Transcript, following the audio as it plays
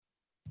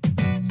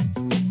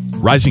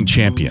Rising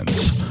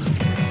Champions,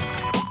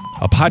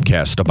 a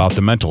podcast about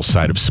the mental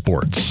side of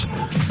sports,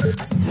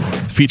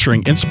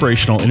 featuring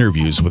inspirational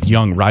interviews with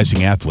young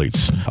rising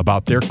athletes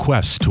about their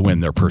quest to win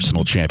their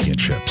personal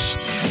championships.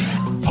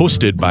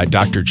 Hosted by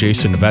Dr.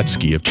 Jason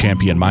Novetzky of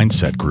Champion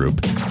Mindset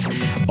Group,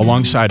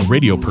 alongside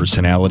radio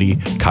personality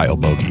Kyle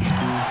Bogey.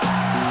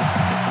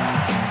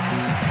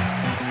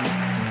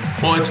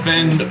 Well, it's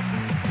been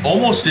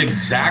almost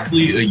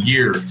exactly a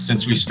year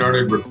since we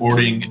started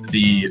recording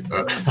the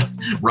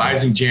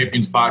Rising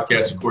Champions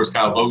podcast. Of course,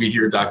 Kyle Bogey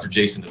here, Dr.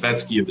 Jason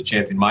Novetzky of the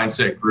Champion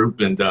Mindset Group.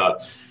 And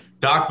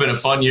Doc, been a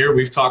fun year.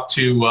 We've talked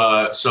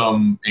to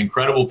some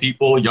incredible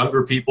people,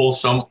 younger people,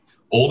 some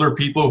older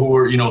people who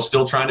are,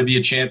 still trying to be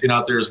a champion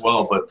out there as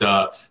well. But,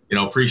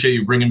 appreciate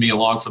you bringing me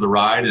along for the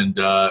ride. And,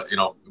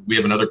 we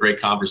have another great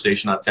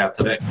conversation on tap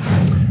today.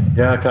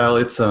 Yeah, Kyle,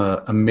 it's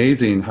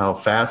amazing how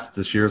fast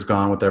this year's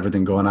gone with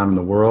everything going on in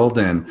the world.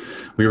 And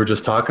we were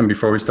just talking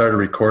before we started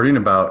recording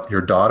about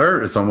your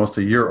daughter is almost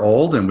a year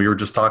old. And we were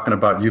just talking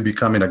about you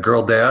becoming a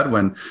girl dad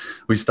when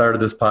we started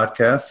this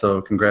podcast.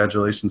 So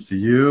congratulations to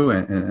you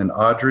and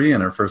Audrey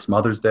and her first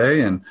Mother's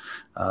Day. And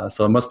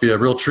so it must be a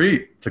real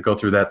treat to go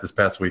through that this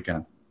past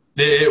weekend.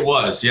 It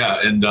was, yeah.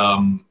 And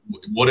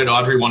what did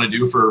Audrey want to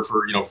do for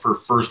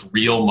first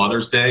real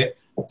Mother's Day?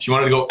 She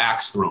wanted to go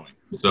axe throwing.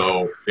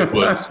 So it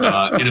was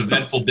an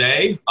eventful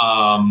day.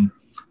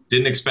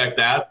 Didn't expect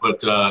that,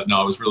 but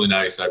no, it was really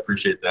nice. I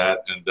appreciate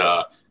that.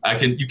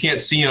 And you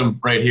can't see them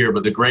right here,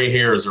 but the gray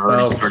hairs are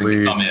already starting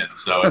to come in.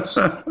 So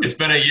it's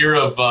been a year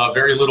of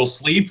very little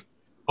sleep,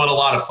 but a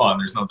lot of fun.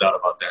 There's no doubt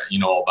about that. You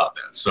know all about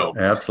that. So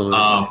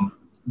absolutely.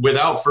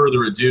 Without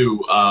further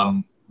ado,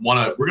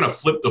 we're going to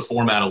flip the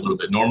format a little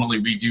bit. Normally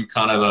we do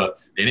kind of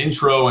an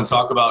intro and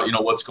talk about,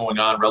 what's going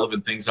on,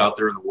 relevant things out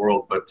there in the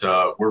world, but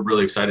we're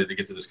really excited to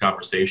get to this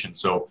conversation.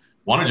 So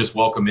want to just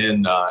welcome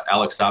in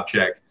Alex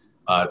Sobczak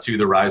to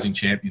the Rising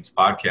Champions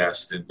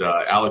podcast. And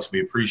Alex,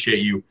 we appreciate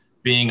you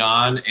being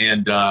on.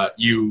 And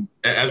you,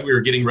 as we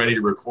were getting ready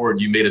to record,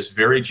 you made us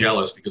very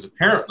jealous because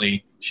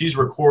apparently she's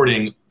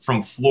recording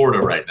from Florida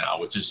right now,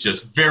 which is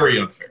just very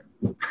unfair.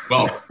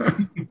 Well,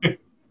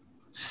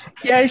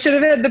 yeah, I should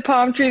have had the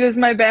palm tree as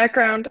my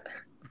background.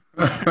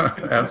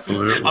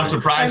 Absolutely. I'm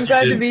surprised. I'm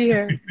glad to be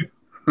here.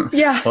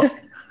 Yeah. Well,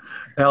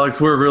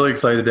 Alex, we're really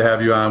excited to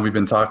have you on. We've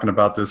been talking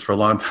about this for a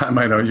long time.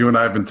 I know you and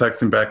I have been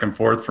texting back and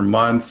forth for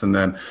months, and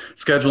then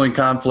scheduling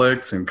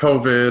conflicts and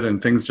COVID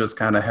and things just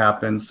kind of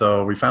happened.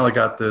 So we finally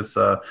got this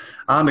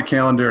on the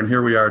calendar, and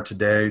here we are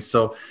today.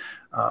 So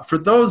for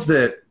those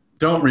that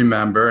don't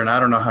remember, and I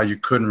don't know how you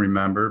couldn't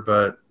remember,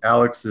 but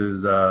Alex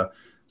is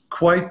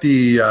quite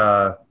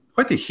the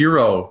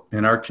hero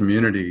in our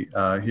community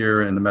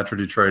here in the Metro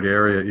Detroit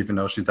area, even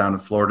though she's down in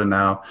Florida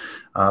now.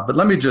 But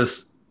let me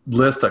just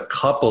list a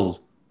couple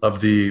of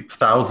the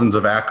thousands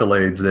of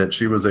accolades that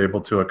she was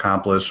able to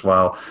accomplish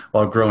while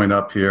growing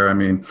up here. I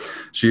mean,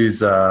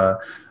 she's a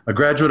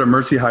graduate of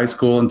Mercy High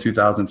School in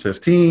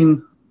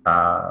 2015,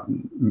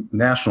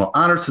 National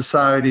Honor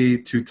Society,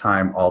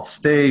 two-time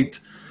All-State.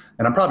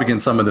 And I'm probably getting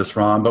some of this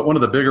wrong, but one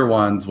of the bigger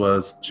ones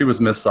was she was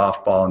Miss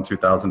Softball in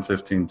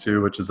 2015 too,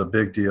 which is a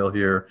big deal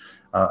here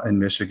in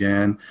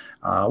Michigan.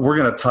 We're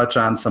going to touch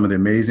on some of the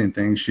amazing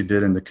things she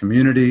did in the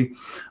community.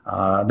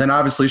 Then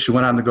obviously she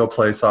went on to go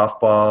play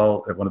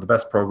softball at one of the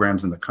best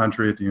programs in the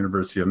country at the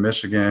University of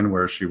Michigan,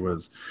 where she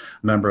was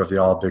a member of the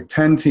All Big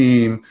Ten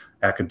team,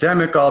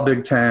 academic All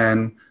Big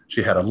Ten.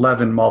 She had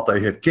 11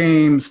 multi-hit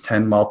games,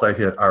 10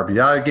 multi-hit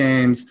RBI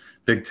games,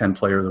 Big Ten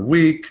Player of the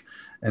Week.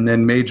 And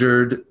then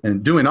majored in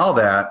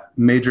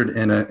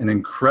an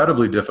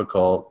incredibly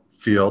difficult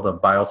field of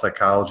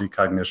biopsychology,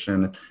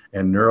 cognition,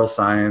 and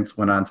neuroscience,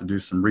 went on to do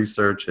some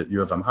research at U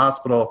of M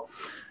Hospital,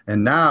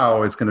 and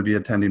now is going to be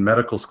attending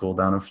medical school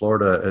down in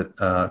Florida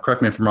at,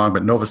 correct me if I'm wrong,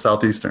 but Nova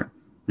Southeastern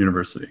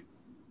University.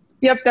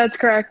 Yep, that's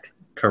correct.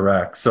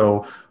 Correct.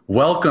 So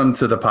welcome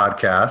to the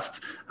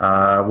podcast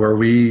where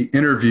we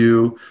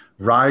interview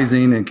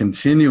rising and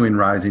continuing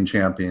rising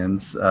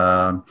champions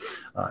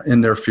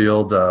in their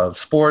field of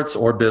sports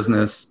or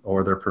business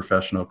or their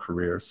professional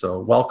career. So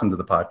welcome to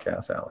the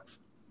podcast, Alex.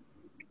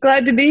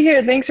 Glad to be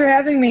here. Thanks for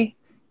having me.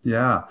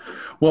 Yeah.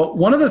 Well,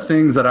 one of the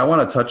things that I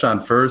want to touch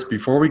on first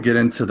before we get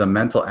into the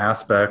mental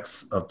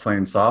aspects of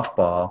playing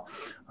softball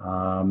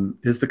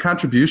is the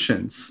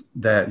contributions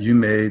that you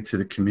made to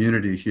the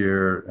community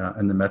here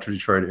in the Metro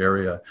Detroit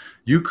area.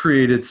 You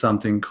created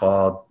something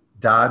called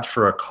Dodge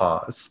for a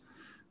Cause.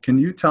 Can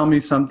you tell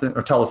me something,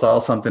 or tell us all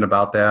something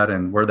about that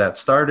and where that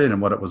started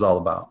and what it was all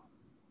about?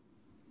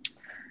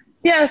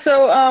 Yeah,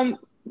 so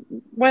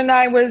when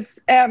I was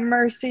at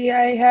Mercy,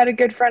 I had a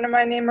good friend of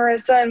mine named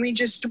Marissa, and we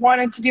just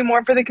wanted to do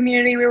more for the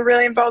community. We were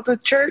really involved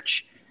with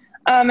church,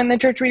 and the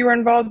church we were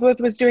involved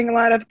with was doing a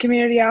lot of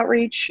community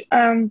outreach.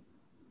 And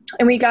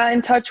we got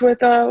in touch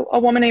with a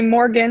woman named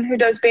Morgan who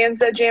does Bands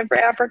That Jam for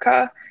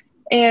Africa,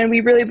 and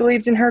we really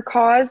believed in her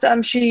cause.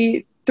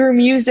 She through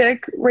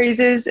music,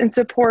 raises and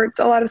supports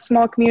a lot of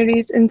small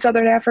communities in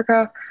Southern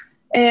Africa.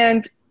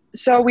 And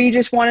so we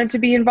just wanted to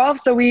be involved.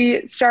 So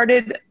we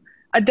started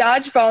a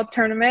dodgeball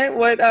tournament.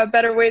 What a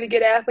better way to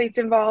get athletes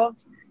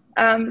involved.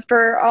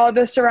 for all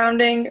the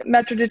surrounding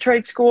Metro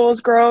Detroit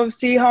schools, Grove,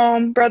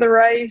 Seaholm, Brother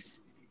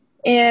Rice,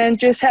 and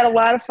just had a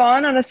lot of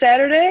fun on a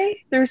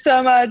Saturday. Threw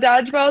some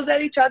dodgeballs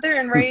at each other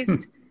and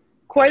raised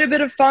quite a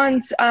bit of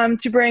funds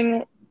to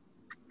bring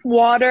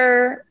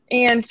water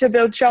and to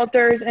build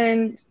shelters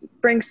and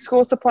bring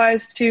school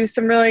supplies to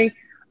some really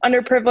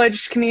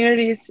underprivileged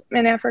communities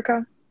in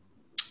Africa.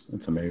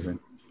 That's amazing.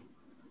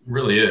 It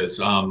really is.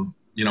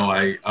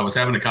 I was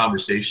having a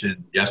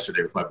conversation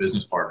yesterday with my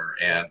business partner,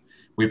 and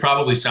we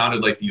probably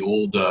sounded like the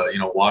old,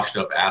 washed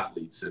up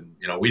athletes. And,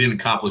 we didn't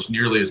accomplish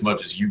nearly as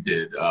much as you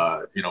did,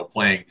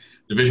 playing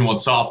Division I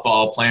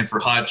softball, playing for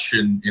Hutch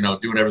and,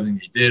 doing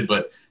everything you did.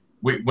 But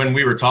when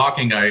we were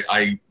talking,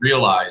 I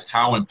realized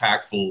how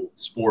impactful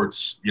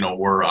sports,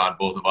 were on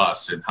both of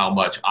us and how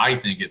much I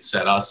think it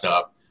set us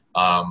up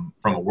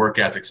from a work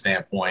ethic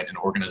standpoint, an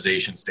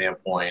organization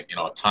standpoint,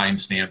 a time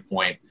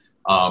standpoint.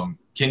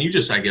 Can you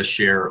just,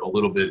 share a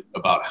little bit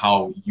about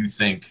how you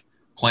think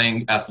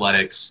playing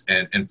athletics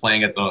and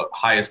playing at the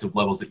highest of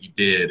levels that you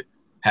did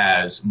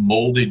has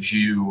molded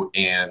you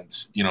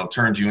and,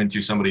 turned you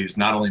into somebody who's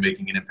not only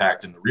making an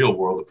impact in the real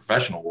world, the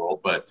professional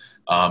world, but,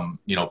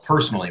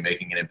 personally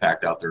making an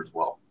impact out there as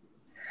well?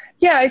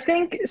 Yeah, I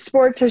think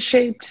sports has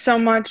shaped so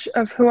much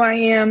of who I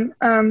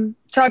am.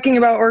 Talking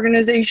about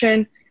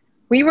organization,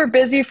 we were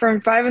busy from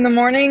 5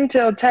 a.m.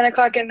 till 10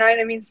 o'clock at night.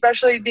 I mean,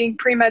 especially being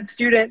pre-med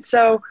students.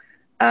 So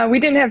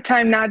we didn't have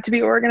time not to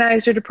be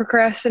organized or to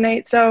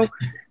procrastinate. So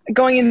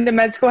going into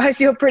med school, I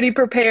feel pretty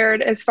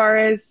prepared as far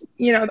as,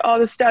 all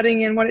the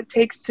studying and what it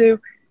takes to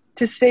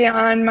stay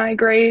on my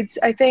grades.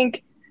 I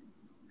think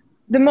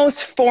the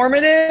most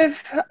formative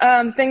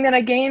thing that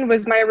I gained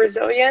was my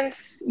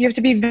resilience. You have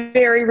to be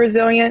very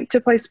resilient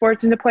to play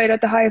sports and to play it at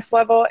the highest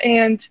level.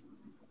 And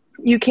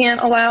you can't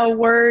allow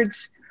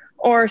words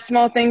or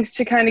small things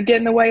to kind of get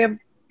in the way of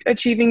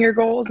achieving your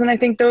goals. And I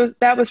think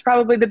that was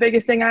probably the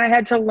biggest thing I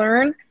had to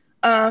learn.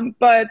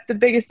 But the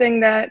biggest thing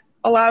that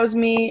allows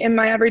me in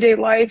my everyday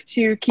life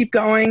to keep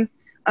going,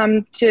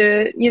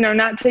 to,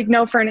 not take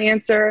no for an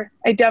answer.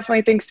 I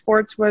definitely think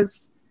sports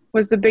was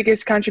the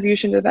biggest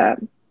contribution to that.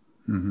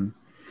 Mm-hmm.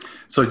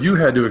 So you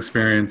had to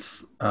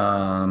experience,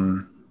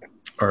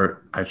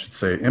 or I should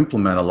say,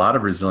 implement a lot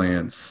of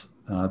resilience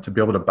to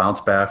be able to bounce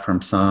back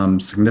from some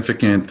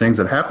significant things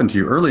that happened to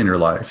you early in your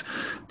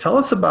life. Tell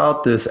us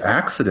about this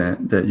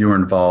accident that you were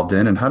involved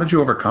in and how did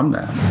you overcome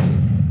that?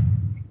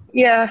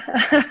 Yeah.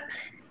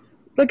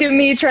 Look at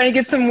me trying to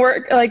get some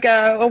work, like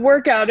a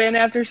workout in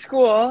after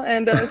school,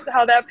 and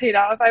how that paid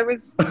off. I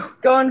was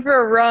going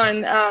for a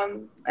run.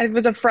 I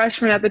was a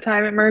freshman at the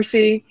time at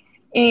Mercy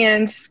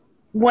and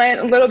went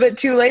a little bit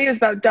too late. It was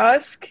about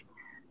dusk.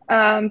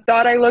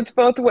 Thought I looked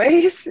both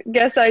ways.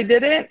 Guess I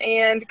didn't,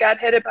 and got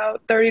hit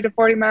about 30 to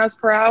 40 miles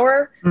per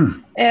hour.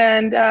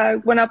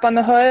 And went up on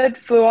the hood,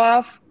 flew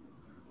off,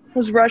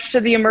 was rushed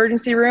to the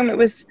emergency room. It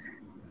was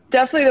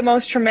definitely the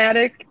most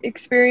traumatic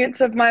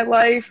experience of my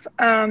life.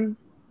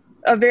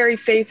 A very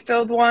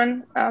faith-filled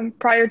one.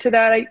 Prior to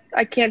that,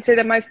 I can't say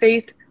that my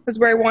faith was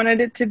where I wanted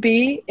it to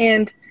be.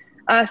 And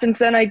since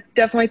then, I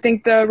definitely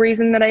think the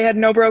reason that I had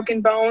no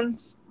broken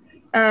bones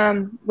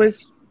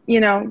was,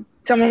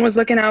 someone was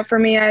looking out for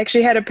me. I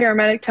actually had a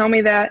paramedic tell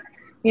me that,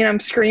 I'm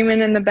screaming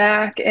in the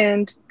back,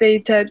 and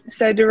they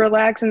said to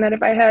relax, and that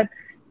if I had,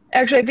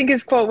 actually, I think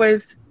his quote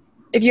was,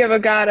 "If you have a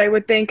God, I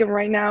would thank him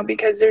right now,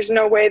 because there's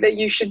no way that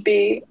you should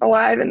be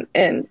alive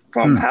and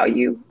from how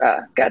you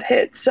got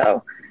hit."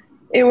 So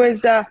it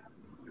was a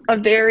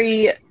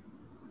very,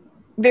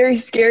 very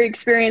scary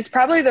experience.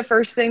 Probably the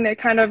first thing that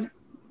kind of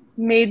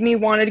made me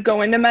want to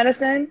go into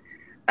medicine.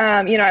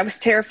 I was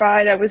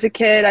terrified. I was a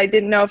kid. I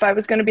didn't know if I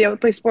was going to be able to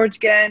play sports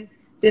again.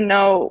 Didn't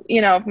know,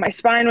 if my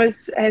spine I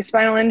had a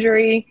spinal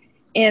injury.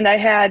 And I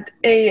had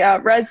a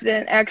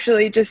resident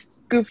actually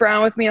just goof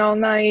around with me all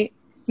night,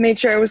 made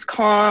sure I was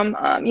calm,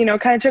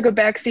 kind of took a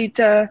backseat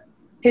to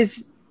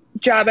his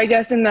job, I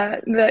guess, in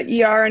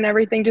the ER and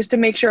everything, just to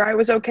make sure I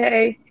was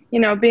okay.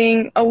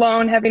 Being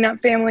alone, having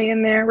not family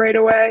in there right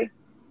away.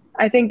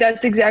 I think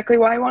that's exactly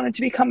why I wanted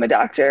to become a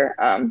doctor.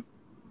 And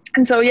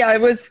so, yeah,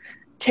 it was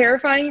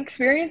terrifying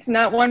experience.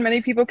 Not one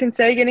many people can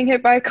say. Getting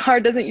hit by a car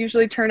doesn't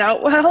usually turn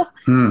out well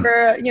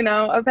for,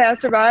 a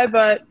passerby,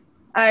 but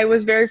I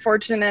was very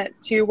fortunate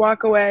to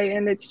walk away,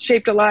 and it's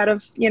shaped a lot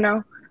of,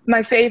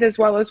 my faith as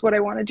well as what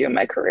I want to do in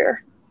my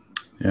career.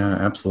 Yeah,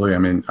 absolutely. I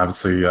mean,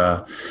 obviously,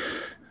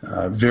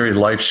 very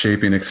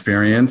life-shaping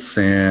experience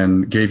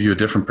and gave you a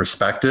different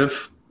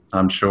perspective,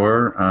 I'm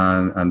sure,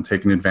 on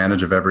taking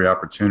advantage of every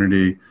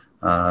opportunity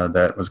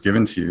that was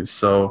given to you.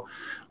 So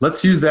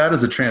let's use that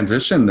as a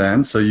transition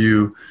then. So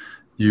you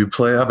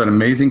have an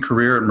amazing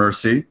career at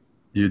Mercy.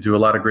 You do a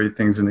lot of great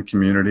things in the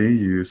community.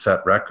 You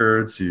set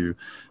records, you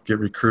get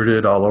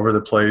recruited all over the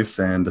place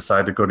and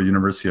decide to go to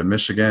University of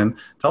Michigan.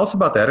 Tell us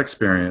about that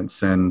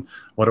experience and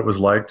what it was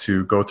like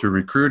to go through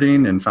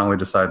recruiting and finally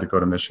decide to go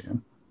to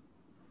Michigan.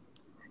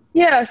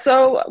 Yeah,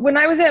 so when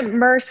I was at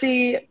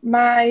Mercy,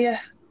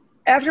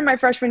 after my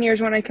freshman years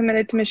when I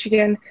committed to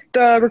Michigan,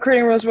 the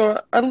recruiting rules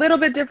were a little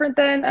bit different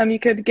then. You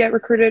could get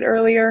recruited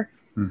earlier.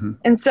 Mm-hmm.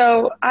 And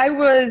so I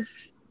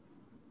was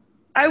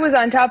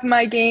on top of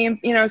my game,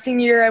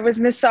 senior year. I was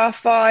Miss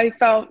Softball. I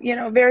felt,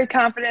 very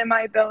confident in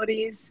my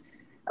abilities.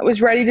 I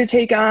was ready to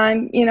take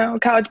on,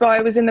 college ball.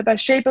 I was in the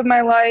best shape of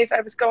my life.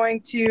 I was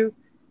going to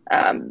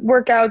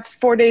workouts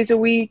 4 days a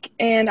week.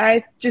 And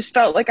I just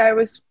felt like I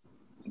was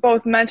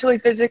both mentally,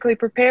 physically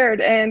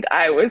prepared. And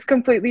I was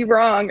completely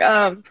wrong.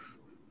 I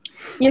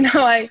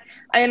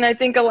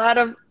think a lot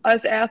of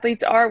us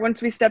athletes are,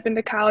 once we step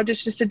into college,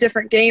 it's just a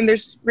different game.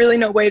 There's really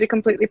no way to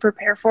completely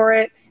prepare for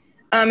it.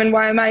 And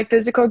while my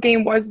physical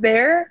game was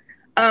there,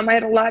 I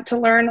had a lot to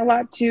learn, a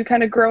lot to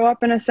kind of grow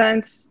up in a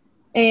sense.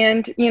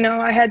 And,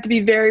 I had to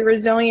be very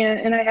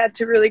resilient, and I had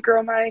to really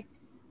grow my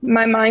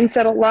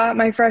mindset a lot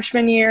my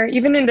freshman year,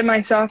 even into my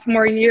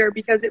sophomore year,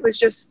 because it was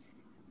just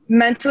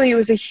mentally, it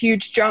was a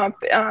huge jump,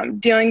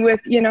 dealing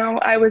with,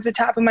 I was the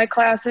top of my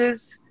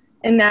classes,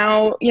 and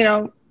now,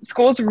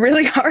 school's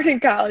really hard in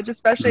college,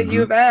 especially at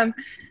U of M.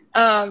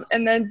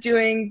 And then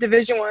doing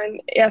Division I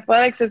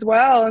athletics as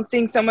well, and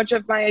seeing so much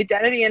of my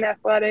identity in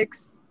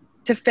athletics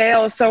to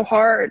fail so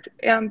hard,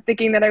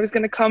 thinking that I was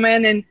going to come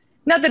in, and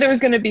not that it was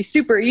going to be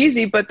super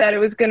easy, but that it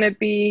was going to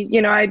be,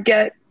 I'd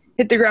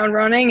hit the ground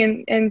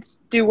running and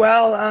do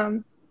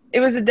well. It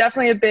was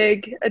definitely a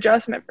big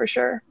adjustment for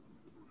sure.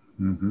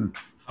 Mm-hmm.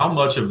 How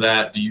much of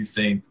that do you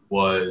think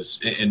was,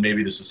 and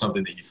maybe this is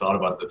something that you thought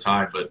about at the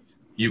time, but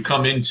you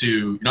come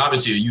into,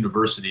 obviously a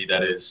university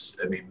that is,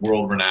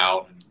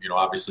 world-renowned, and,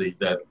 obviously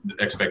that the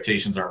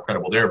expectations are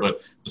incredible there,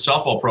 but the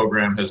softball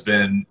program has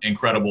been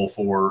incredible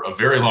for a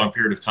very long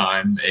period of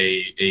time,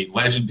 a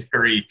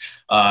legendary,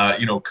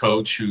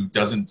 coach who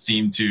doesn't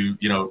seem to,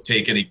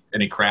 take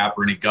any crap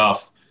or any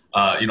guff,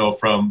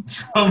 from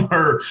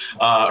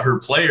her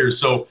players.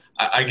 So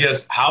I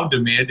guess how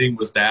demanding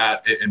was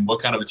that, and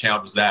what kind of a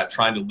challenge was that,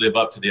 trying to live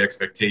up to the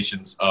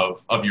expectations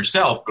of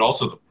yourself, but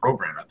also the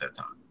program at that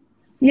time?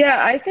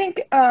 Yeah, I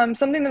think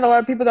something that a lot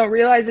of people don't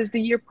realize is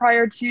the year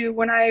prior to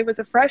when I was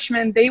a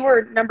freshman, they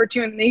were number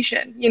 2 in the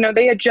nation.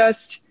 They had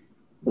just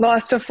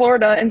lost to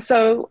Florida.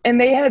 And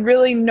they had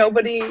really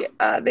nobody,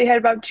 they had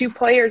about 2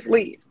 players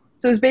leave.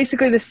 So it was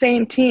basically the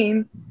same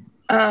team.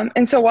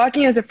 And so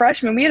walking as a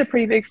freshman, we had a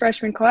pretty big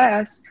freshman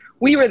class.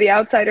 We were the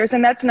outsiders,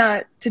 and that's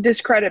not to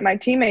discredit my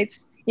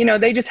teammates.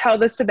 They just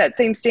held us to that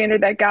same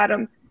standard that got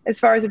them as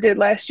far as it did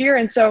last year.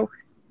 And so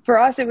for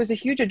us, it was a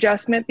huge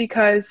adjustment,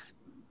 because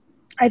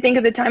I think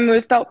at the time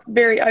it felt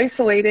very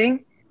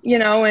isolating,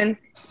 and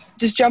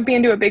just jumping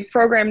into a big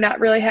program, not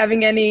really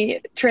having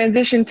any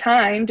transition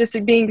time, just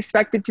being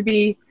expected to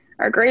be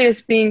our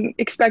greatest, being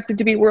expected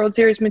to be World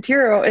Series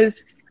material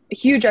is a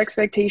huge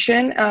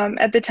expectation.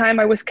 At the time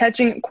I was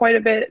catching quite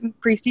a bit in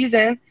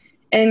preseason,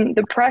 and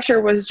the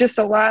pressure was just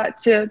a lot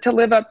to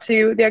live up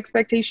to the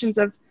expectations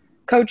of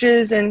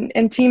coaches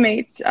and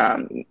teammates.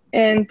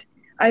 And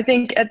I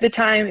think at the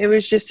time it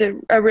was just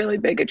a really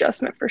big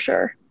adjustment for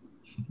sure.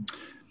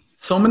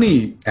 So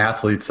many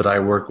athletes that I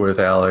work with,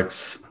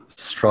 Alex,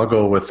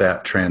 struggle with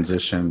that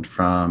transition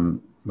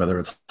from whether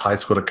it's high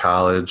school to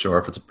college, or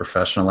if it's a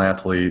professional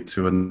athlete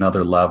to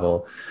another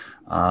level,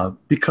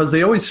 because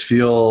they always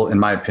feel, in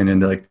my opinion,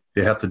 like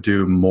they have to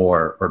do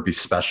more or be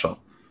special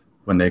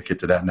when they get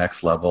to that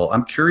next level.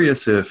 I'm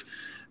curious if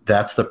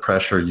that's the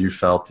pressure you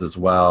felt as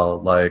well.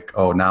 Like,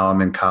 oh, now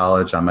I'm in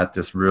college, I'm at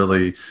this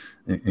really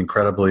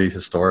incredibly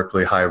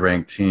historically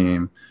high-ranked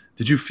team.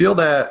 Did you feel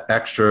that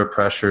extra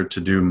pressure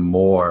to do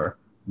more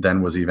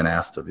than was even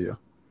asked of you?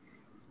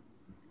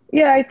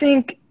 Yeah, I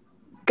think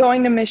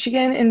going to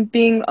Michigan and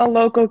being a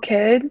local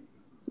kid,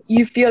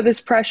 you feel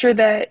this pressure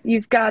that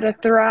you've got to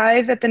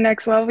thrive at the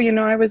next level.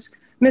 I was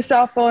Miss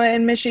Softball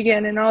in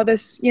Michigan, and all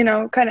this,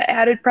 kind of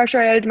added pressure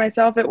I added to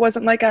myself. It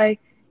wasn't like I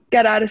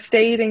got out of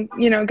state and,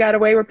 got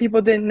away where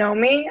people didn't know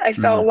me. I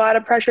felt a lot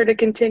of pressure to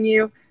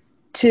continue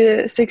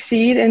to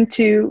succeed and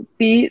to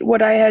beat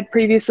what I had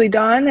previously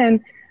done.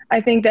 And I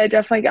think that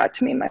definitely got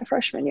to me my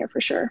freshman year for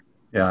sure.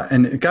 Yeah,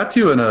 and it got to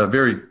you in a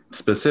very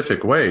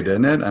specific way,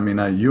 didn't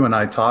it? You and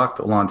I talked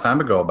a long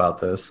time ago about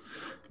this.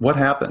 What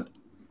happened?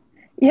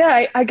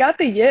 Yeah, I got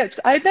the yips.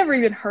 I'd never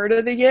even heard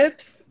of the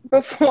yips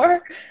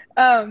before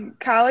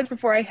college,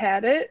 before I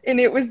had it. And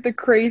it was the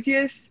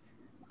craziest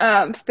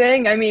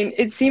thing.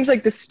 It seems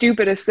like the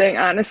stupidest thing,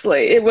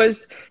 honestly. It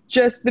was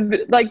just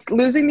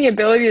losing the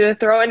ability to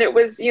throw. And it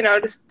was,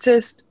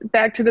 just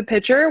back to the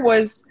pitcher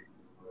was,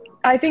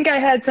 I think I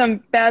had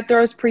some bad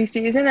throws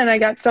preseason, and I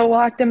got so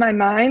locked in my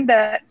mind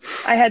that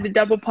I had to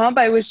double pump.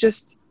 It was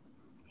just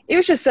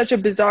such a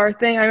bizarre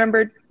thing. I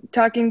remember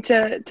talking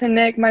to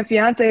Nick, my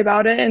fiance,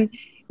 about it, and,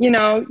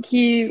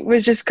 he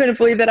was just couldn't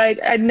believe that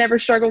I'd never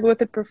struggled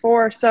with it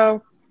before.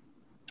 So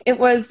it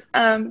was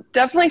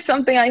definitely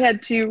something I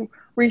had to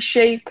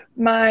reshape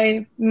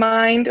my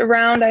mind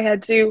around. I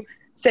had to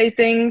say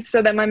things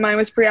so that my mind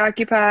was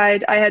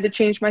preoccupied. I had to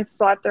change my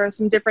slot throw,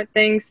 some different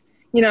things,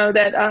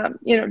 that,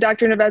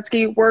 Dr.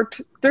 Novetzke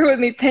worked through with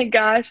me, thank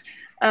gosh.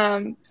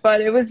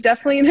 But it was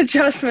definitely an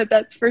adjustment,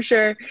 that's for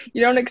sure.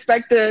 You don't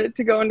expect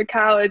to go into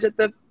college at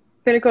the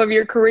pinnacle of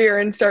your career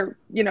and start,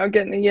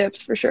 getting the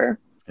yips for sure.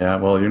 Yeah,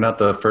 well, you're not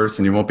the first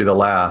and you won't be the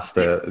last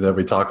that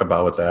we talk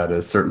about with that.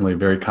 Is certainly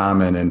very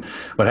common. And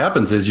what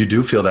happens is you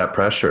do feel that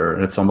pressure,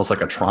 and it's almost like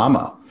a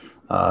trauma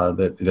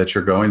that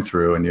you're going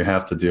through, and you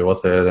have to deal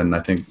with it. And I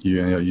think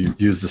you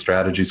use the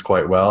strategies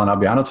quite well. And I'll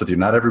be honest with you,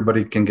 not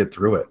everybody can get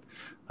through it.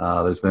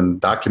 There's been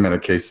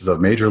documented cases of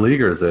major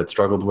leaguers that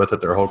struggled with it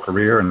their whole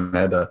career and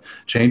had to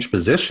change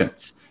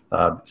positions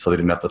so they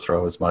didn't have to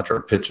throw as much or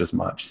pitch as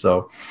much.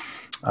 So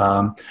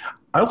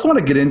I also want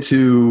to get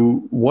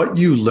into what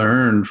you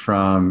learned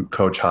from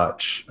Coach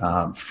Hutch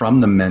from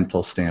the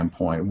mental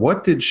standpoint.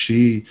 What did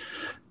she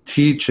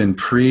teach and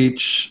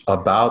preach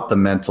about the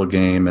mental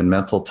game and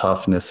mental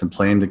toughness and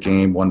playing the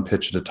game one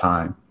pitch at a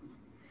time?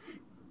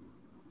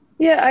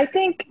 Yeah, I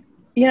think,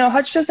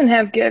 Hutch doesn't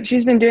have give.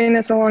 She's been doing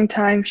this a long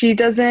time. She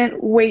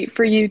doesn't wait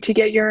for you to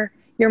get your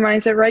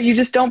mindset right. You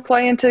just don't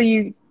play until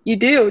you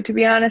do, to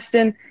be honest.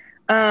 And,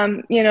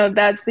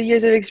 that's the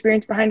years of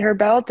experience behind her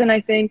belt. And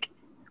I think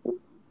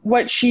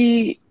by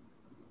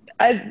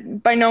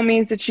no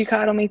means did she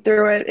coddle me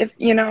through it,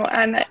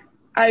 and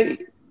I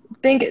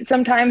think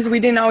sometimes we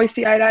didn't always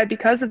see eye to eye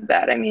because of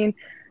that. I mean,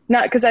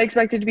 not because I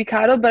expected to be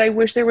coddled, but I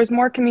wish there was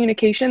more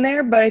communication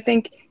there. But I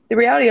think the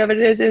reality of it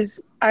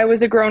is I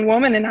was a grown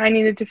woman and I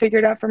needed to figure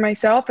it out for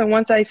myself. And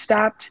once I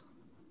stopped,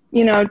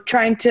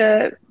 trying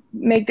to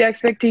make the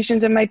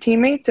expectations of my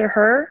teammates or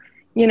her,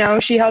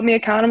 she held me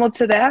accountable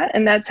to that.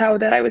 And that's how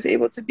that I was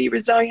able to be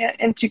resilient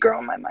and to grow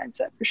in my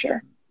mindset for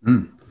sure.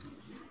 Mm.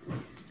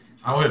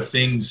 How have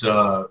things,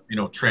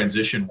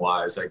 transition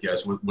wise, I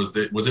guess, was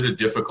it a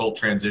difficult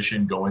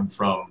transition going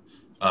from,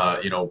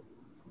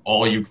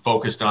 all you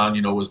focused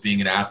on, was being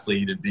an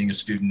athlete and being a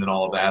student and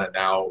all of that. And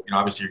now,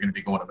 obviously you're going to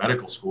be going to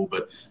medical school,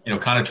 but,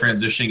 kind of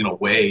transitioning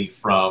away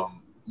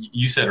from,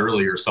 you said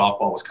earlier,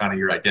 softball was kind of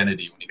your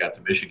identity when you got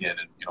to Michigan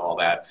and, all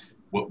that.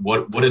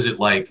 What is it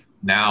like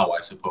now, I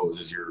suppose,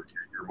 as you're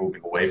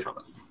moving away from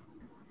it?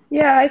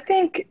 Yeah, I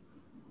think,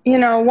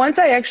 once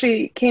I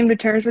actually came to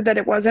terms with that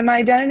it wasn't my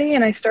identity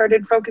and I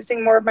started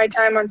focusing more of my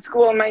time on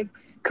school and my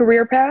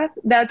career path,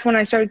 that's when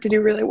I started to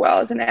do really well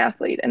as an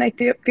athlete. And I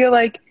feel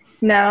like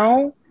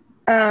now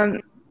I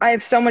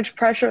have so much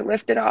pressure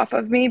lifted off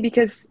of me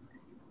because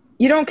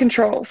you don't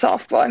control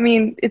softball. I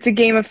mean, it's a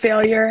game of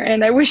failure,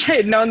 and I wish I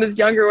had known this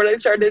younger when I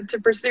started to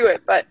pursue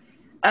it. But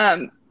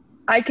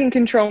I can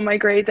control my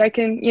grades. I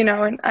can,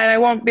 and I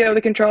won't be able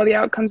to control the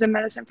outcomes in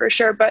medicine for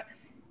sure. But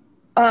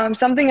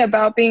something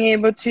about being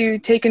able to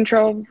take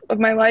control of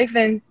my life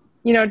and,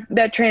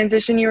 that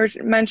transition you were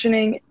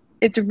mentioning,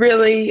 it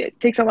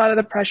takes a lot of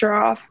the pressure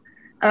off.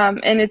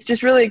 And it's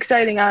just really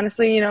exciting,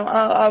 honestly. I'll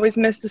always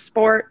miss the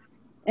sport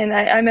and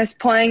I miss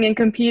playing and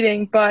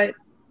competing, but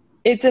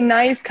it's a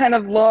nice kind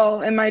of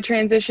lull in my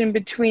transition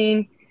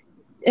between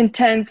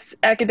intense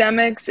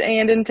academics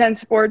and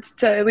intense sports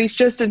to at least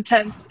just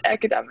intense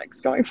academics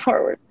going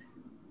forward.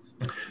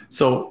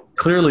 So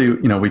clearly,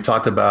 we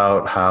talked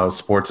about how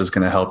sports is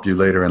going to help you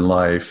later in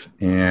life,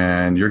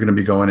 and you're going to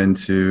be going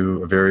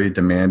into a very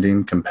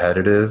demanding,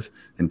 competitive,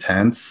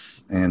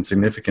 intense, and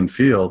significant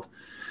field.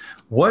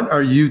 What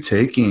are you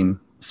taking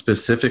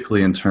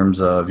specifically in terms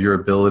of your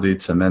ability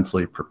to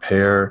mentally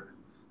prepare,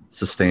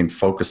 sustain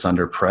focus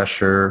under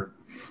pressure,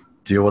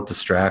 deal with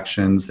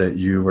distractions that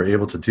you were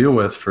able to deal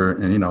with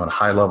at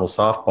high level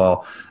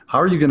softball? How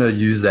are you going to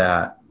use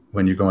that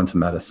when you go into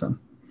medicine?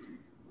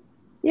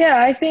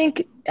 Yeah, I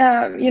think,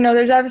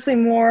 there's obviously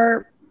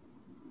more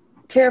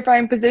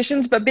terrifying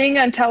positions, but being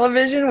on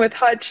television with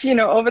Hutch,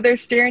 over there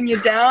staring you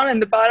down in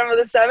the bottom of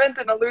the seventh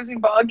in a losing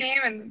ball game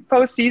and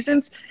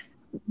postseasons,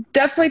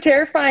 definitely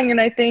terrifying. And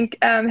I think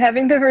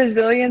having the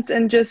resilience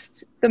and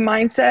just the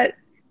mindset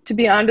to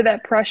be under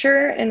that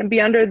pressure and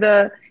be under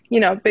the,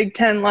 Big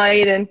Ten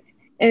light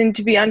and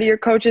to be under your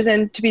coaches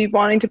and to be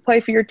wanting to play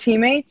for your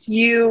teammates,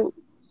 you're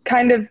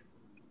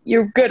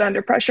good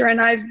under pressure.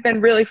 And I've been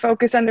really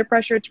focused under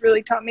pressure. It's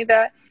really taught me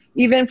that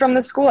even from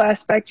the school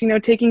aspect,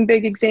 taking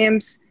big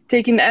exams,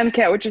 taking the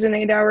MCAT, which is an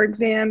 8-hour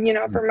exam,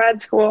 for med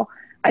school.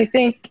 I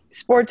think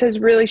sports has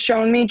really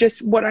shown me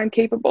just what I'm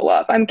capable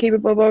of. I'm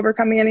capable of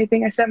overcoming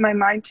anything I set my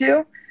mind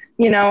to.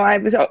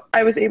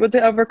 I was able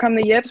to overcome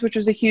the yips, which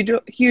was a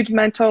huge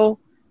mental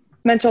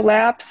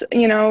lapse,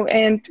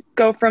 and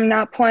go from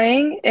not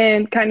playing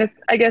and kind of,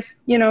 I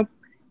guess,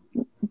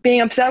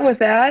 being upset with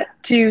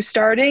that to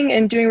starting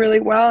and doing really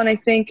well. And I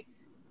think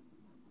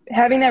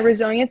having that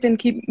resilience and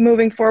keep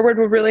moving forward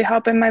will really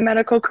help in my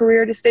medical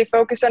career to stay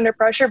focused under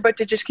pressure, but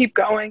to just keep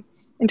going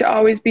and to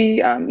always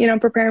be,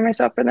 preparing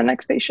myself for the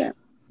next patient.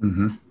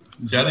 Mm-hmm.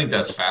 See, I think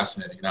that's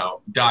fascinating.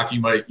 Now, Doc, you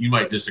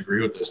might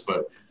disagree with this,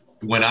 but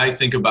when I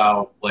think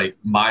about like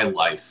my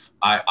life,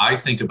 I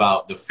think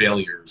about the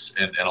failures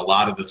and a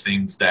lot of the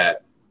things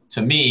that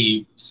to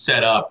me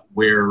set up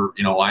where,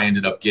 I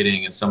ended up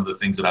getting and some of the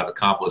things that I've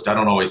accomplished. I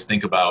don't always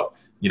think about,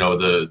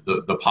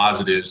 the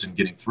positives and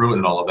getting through it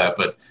and all of that.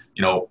 But,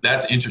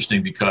 that's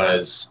interesting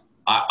because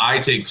I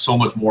take so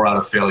much more out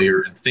of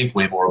failure and think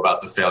way more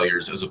about the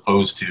failures as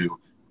opposed to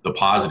the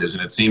positives.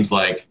 And it seems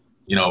like,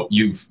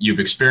 you've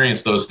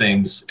experienced those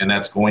things, and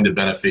that's going to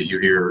benefit you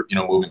here,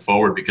 moving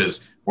forward,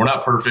 because we're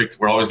not perfect.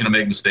 We're always going to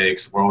make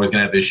mistakes. We're always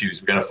going to have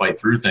issues. We got to fight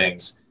through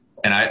things.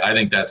 And I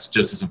think that's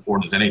just as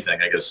important as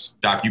anything. I guess,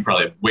 Doc, you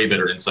probably have way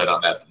better insight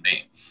on that than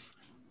me.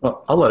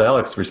 Well, I'll let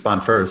Alex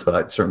respond first, but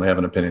I certainly have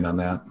an opinion on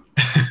that.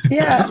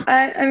 Yeah,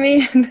 I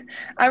mean,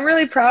 I'm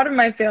really proud of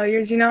my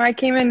failures. I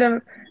came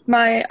into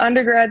my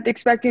undergrad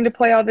expecting to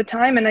play all the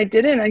time, and I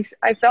didn't.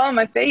 I fell on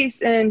my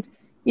face, and,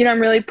 I'm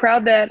really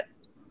proud that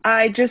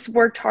I just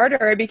worked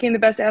harder. I became the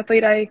best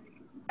athlete I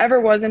ever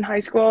was in high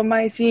school.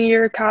 My senior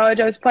year of college,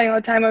 I was playing all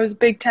the time. I was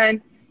Big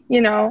Ten,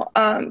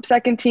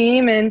 second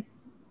team and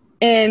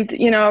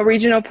a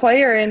regional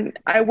player, and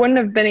I wouldn't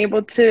have been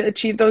able to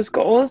achieve those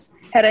goals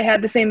had I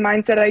had the same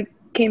mindset I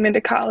came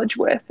into college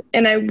with.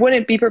 And I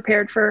wouldn't be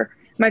prepared for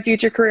my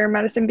future career in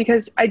medicine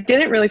because I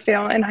didn't really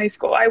fail in high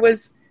school. I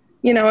was,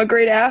 a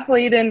great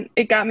athlete, and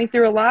it got me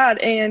through a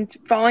lot. And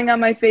falling on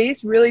my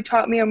face really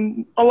taught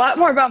me a lot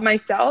more about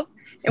myself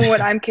and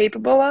what I'm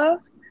capable of,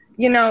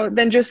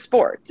 than just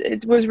sports.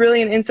 It was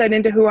really an insight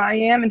into who I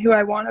am and who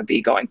I want to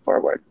be going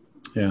forward.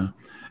 Yeah.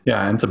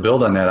 Yeah. And to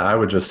build on that, I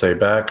would just say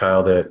back,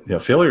 Kyle, that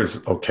failure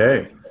is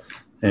okay.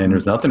 And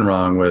there's nothing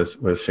wrong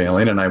with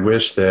failing. And I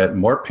wish that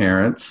more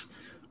parents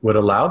would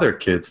allow their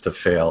kids to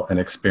fail and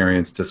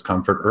experience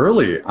discomfort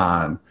early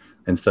on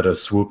instead of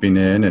swooping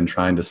in and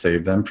trying to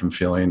save them from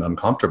feeling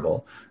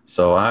uncomfortable.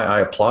 So I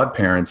applaud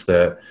parents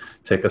that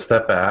take a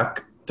step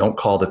back, don't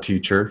call the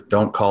teacher,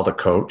 don't call the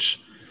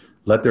coach,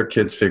 let their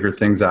kids figure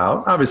things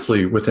out,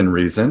 obviously within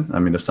reason. I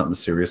mean, if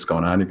something's serious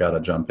going on, you got to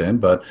jump in,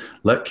 but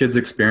let kids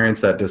experience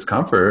that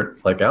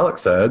discomfort, like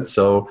Alex said,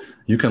 so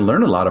you can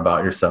learn a lot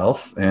about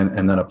yourself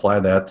and then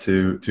apply that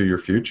to your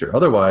future.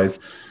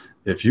 Otherwise,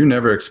 if you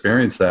never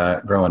experience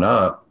that growing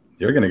up,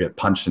 you're going to get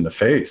punched in the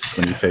face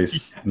when you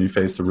face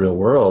the real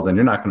world, and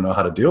you're not going to know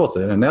how to deal with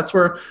it. And that's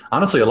where,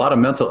 honestly, a lot of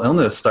mental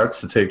illness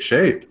starts to take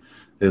shape,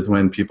 is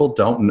when people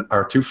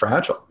are too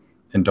fragile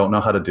and don't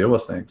know how to deal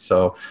with things.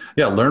 So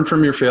yeah, learn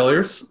from your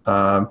failures.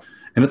 And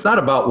it's not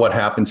about what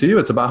happened to you.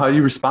 It's about how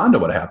you respond to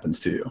what happens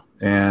to you,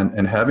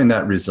 and having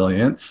that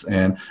resilience.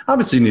 And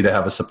obviously you need to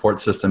have a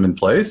support system in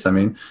place. I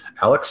mean,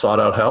 Alex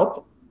sought out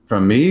help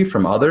from me,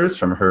 from others,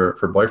 from her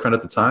boyfriend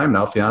at the time,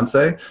 now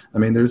fiance. I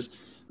mean, there's,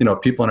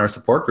 people in our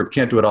support group.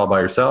 Can't do it all by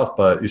yourself,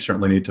 but you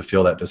certainly need to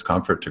feel that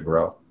discomfort to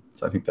grow.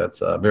 So I think that's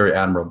very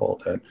admirable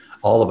that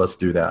all of us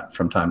do that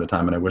from time to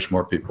time. And I wish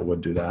more people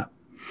would do that.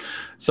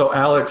 So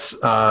Alex,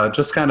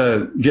 just kind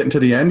of getting to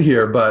the end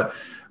here, but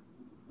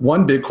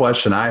one big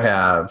question I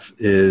have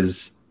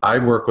is, I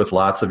work with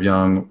lots of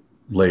young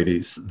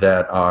ladies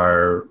that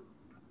are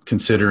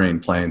considering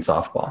playing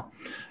softball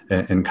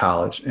in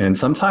college. And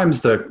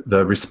sometimes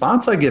the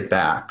response I get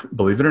back,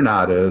 believe it or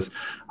not, is,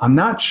 I'm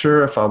not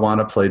sure if I want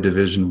to play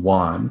Division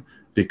I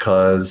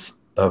because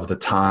of the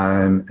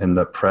time and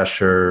the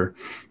pressure.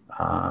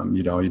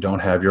 You don't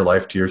have your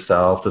life to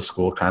yourself. The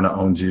school kind of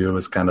owns you,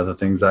 is kind of the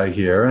things I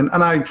hear. And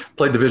I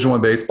played Division I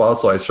baseball,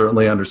 so I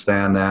certainly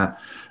understand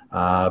that.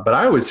 But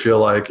I always feel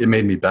like it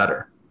made me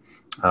better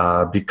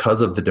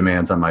because of the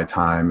demands on my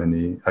time and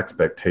the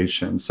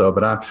expectations.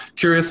 But I'm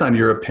curious on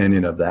your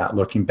opinion of that,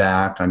 looking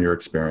back on your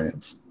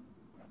experience.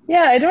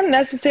 Yeah, I don't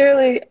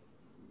necessarily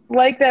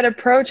like that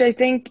approach. I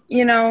think,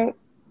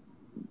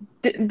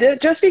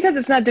 just because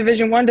it's not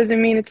Division I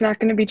doesn't mean it's not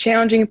going to be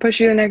challenging and push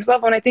you to the next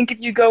level. And I think if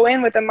you go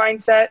in with a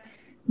mindset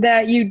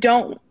that you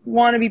don't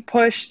want to be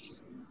pushed,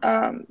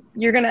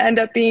 you're going to end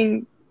up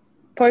being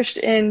pushed,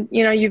 and,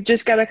 you've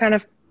just got to kind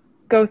of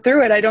go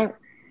through it. I don't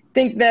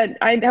think that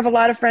I have a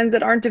lot of friends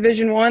that aren't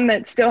Division I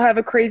that still have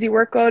a crazy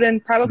workload,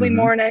 and probably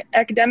more an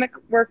academic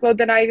workload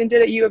than I even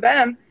did at U of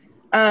M.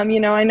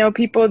 I know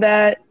people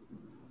that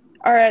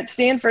are at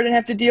Stanford and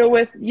have to deal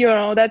with,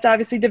 that's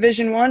obviously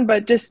Division I,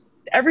 but just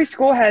every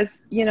school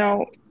has,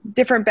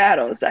 different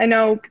battles. I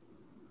know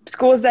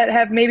schools that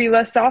have maybe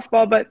less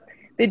softball, but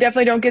they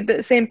definitely don't get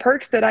the same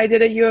perks that I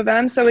did at U of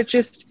M. So it's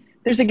just,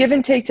 there's a give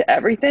and take to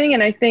everything.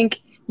 And I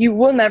think you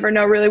will never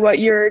know really what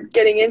you're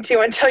getting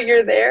into until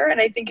you're there. And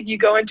I think if you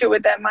go into it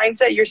with that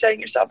mindset, you're setting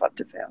yourself up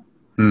to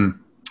fail.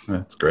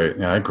 That's great.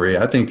 Yeah, I agree.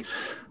 I think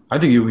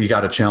we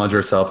got to challenge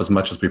ourselves as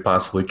much as we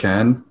possibly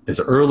can, as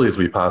early as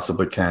we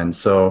possibly can.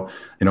 So,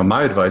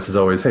 my advice is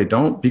always, hey,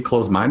 don't be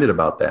closed-minded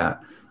about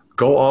that.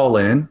 Go all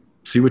in,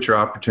 see what your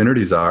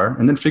opportunities are,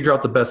 and then figure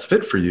out the best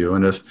fit for you.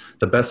 And if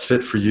the best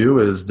fit for you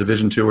is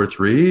Division II or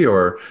III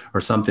or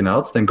something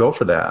else, then go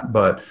for that.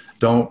 But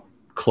don't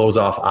close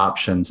off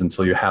options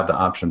until you have the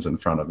options in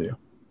front of you.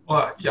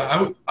 Well,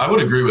 yeah, I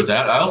would agree with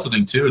that. I also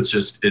think too,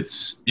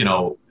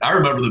 I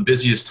remember the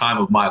busiest time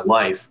of my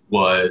life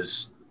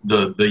was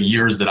the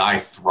years that I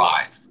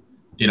thrived,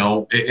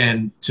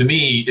 and to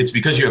me, it's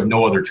because you have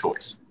no other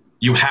choice.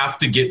 You have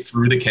to get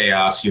through the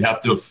chaos. You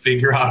have to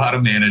figure out how to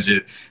manage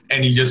it,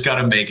 and you just got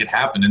to make it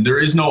happen. And there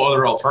is no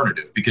other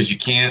alternative, because you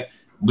can't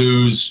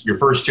lose your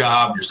first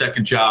job, your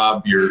second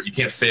job, you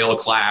can't fail a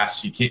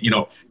class. You can't,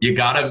 you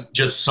got to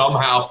just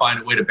somehow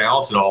find a way to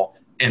balance it all.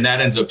 And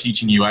that ends up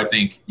teaching you, I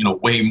think,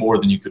 way more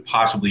than you could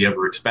possibly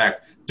ever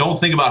expect. Don't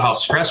think about how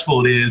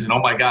stressful it is and, oh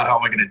my God, how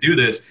am I going to do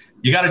this?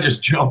 You got to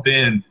just jump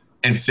in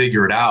and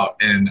figure it out.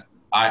 And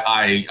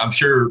I'm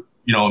sure,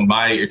 in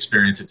my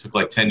experience, it took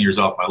like 10 years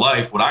off my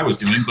life, what I was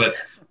doing, but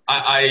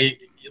I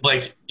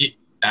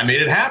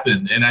made it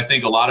happen. And I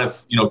think a lot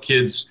of,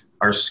 kids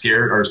are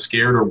scared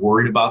or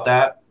worried about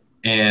that.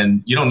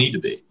 And you don't need to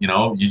be,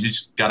 you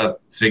just got to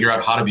figure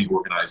out how to be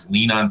organized,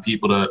 lean on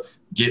people to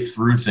get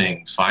through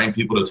things, find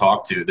people to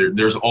talk to.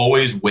 There's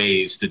always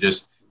ways to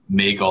just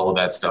make all of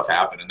that stuff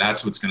happen. And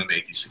that's what's going to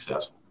make you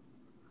successful.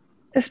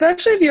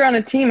 Especially if you're on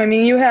a team. I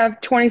mean, you have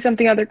 20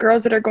 something other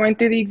girls that are going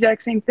through the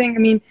exact same thing. I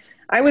mean,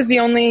 I was the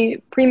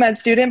only pre-med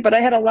student, but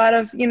I had a lot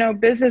of,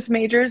 business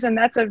majors, and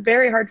that's a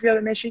very hard field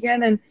at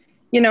Michigan. And,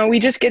 we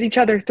just get each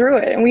other through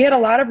it. And we had a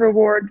lot of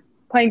reward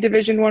playing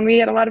Division I. We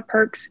had a lot of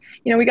perks.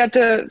 We got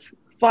to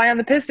fly on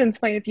the Pistons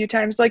plane a few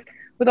times. Like,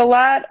 with a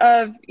lot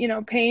of,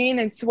 pain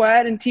and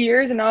sweat and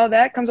tears and all of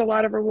that comes a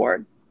lot of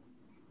reward.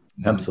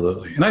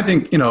 Absolutely. And I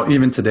think,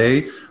 even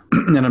today,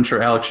 and I'm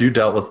sure, Alex, you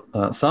dealt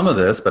with some of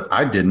this, but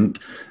I didn't,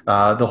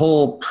 the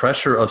whole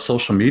pressure of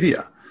social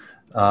media,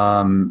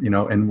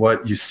 and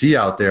what you see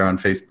out there on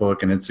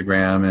Facebook and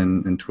Instagram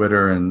and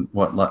Twitter and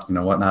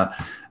whatnot,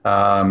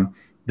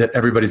 that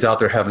everybody's out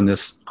there having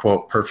this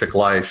quote perfect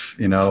life,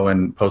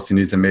 and posting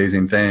these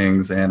amazing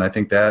things. And I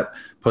think that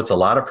puts a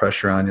lot of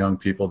pressure on young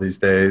people these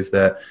days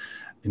that,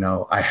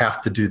 I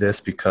have to do this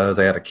because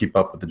I got to keep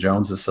up with the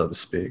Joneses, so to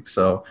speak.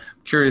 So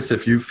curious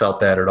if you felt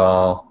that at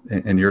all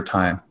in your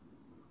time.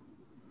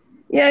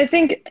 Yeah, I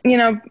think,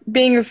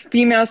 being a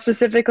female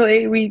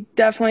specifically, we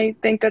definitely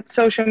think that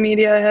social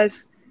media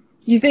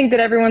you think that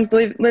everyone's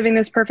living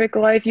this perfect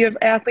life. You have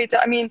athletes.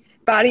 I mean,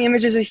 body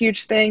image is a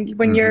huge thing.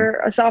 When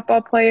you're a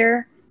softball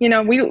player,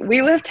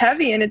 we lift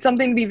heavy, and it's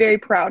something to be very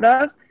proud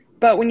of.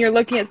 But when you're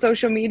looking at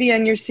social media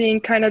and you're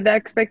seeing kind of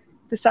the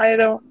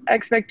societal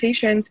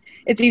expectations,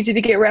 it's easy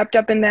to get wrapped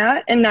up in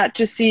that and not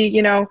just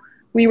see,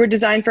 we were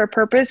designed for a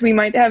purpose. We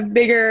might have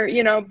bigger,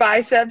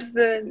 biceps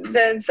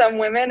than some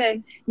women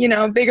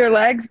and, bigger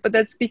legs, but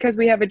that's because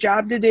we have a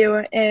job to do,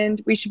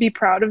 and we should be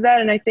proud of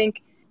that. And I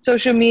think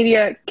social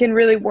media can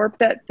really warp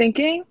that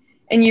thinking,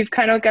 and you've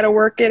kind of got to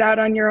work it out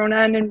on your own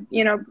end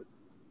and,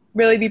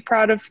 really be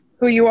proud of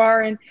who you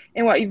are and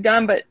what you've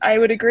done. But I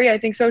would agree. I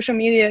think social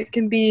media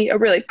can be a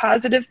really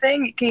positive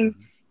thing. It can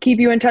keep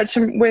you in touch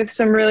with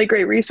some really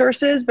great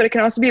resources, but it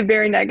can also be a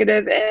very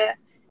negative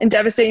and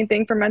devastating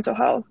thing for mental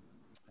health.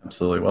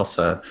 Absolutely. Well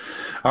said.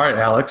 All right,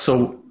 Alex.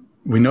 So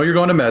we know you're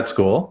going to med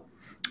school.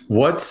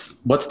 What's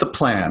the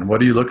plan?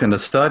 What are you looking to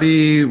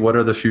study? What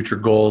are the future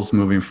goals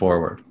moving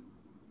forward?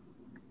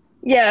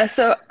 Yeah,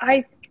 so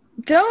I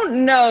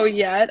don't know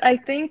yet. I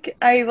think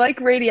I like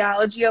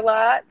radiology a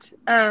lot.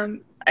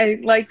 I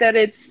like that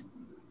it's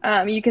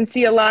you can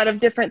see a lot of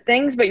different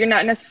things, but you're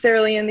not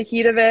necessarily in the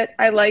heat of it.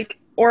 I like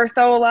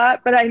ortho a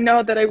lot, but I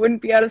know that I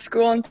wouldn't be out of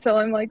school until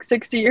I'm like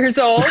 60 years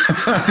old.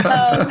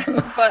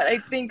 But I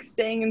think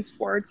staying in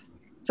sports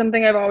is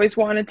something I've always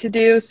wanted to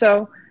do.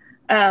 So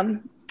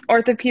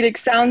orthopedics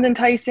sounds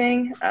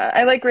enticing.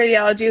 I like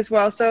radiology as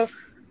well. So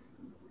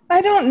I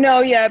don't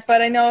know yet,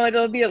 but I know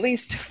it'll be at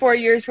least 4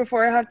 years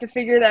before I have to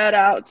figure that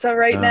out. So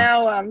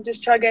now I'm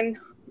just chugging.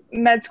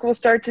 Med school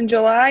starts in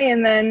July,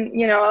 and then,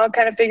 I'll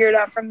kind of figure it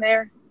out from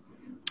there.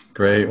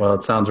 Great. Well,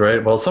 it sounds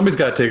right. Well, somebody's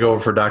got to take over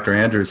for Dr.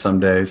 Andrews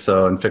someday,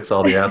 and fix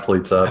all the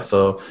athletes up.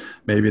 So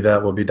maybe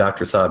that will be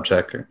Dr.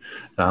 Sobczak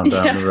down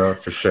the road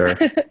for sure.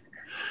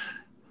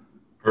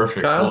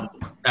 Perfect. Well,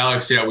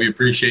 Alex, we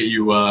appreciate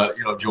you,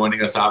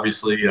 joining us.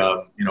 Obviously,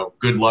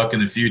 good luck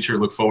in the future.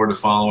 Look forward to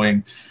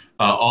following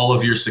all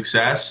of your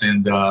success.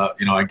 And,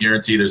 I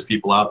guarantee there's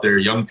people out there,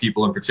 young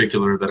people in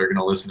particular, that are going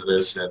to listen to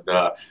this and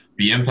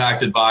be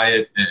impacted by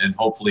it, and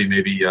hopefully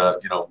maybe,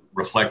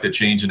 reflect a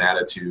change in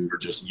attitude or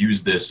just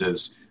use this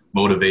as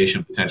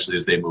motivation potentially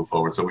as they move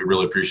forward. So we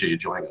really appreciate you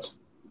joining us.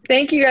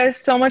 Thank you guys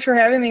so much for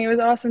having me. It was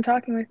awesome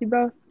talking with you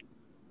both.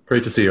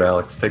 Great to see you,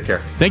 Alex. Take care.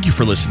 Thank you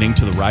for listening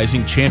to the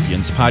Rising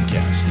Champions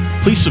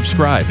podcast. Please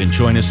subscribe and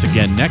join us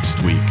again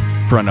next week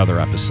for another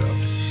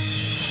episode.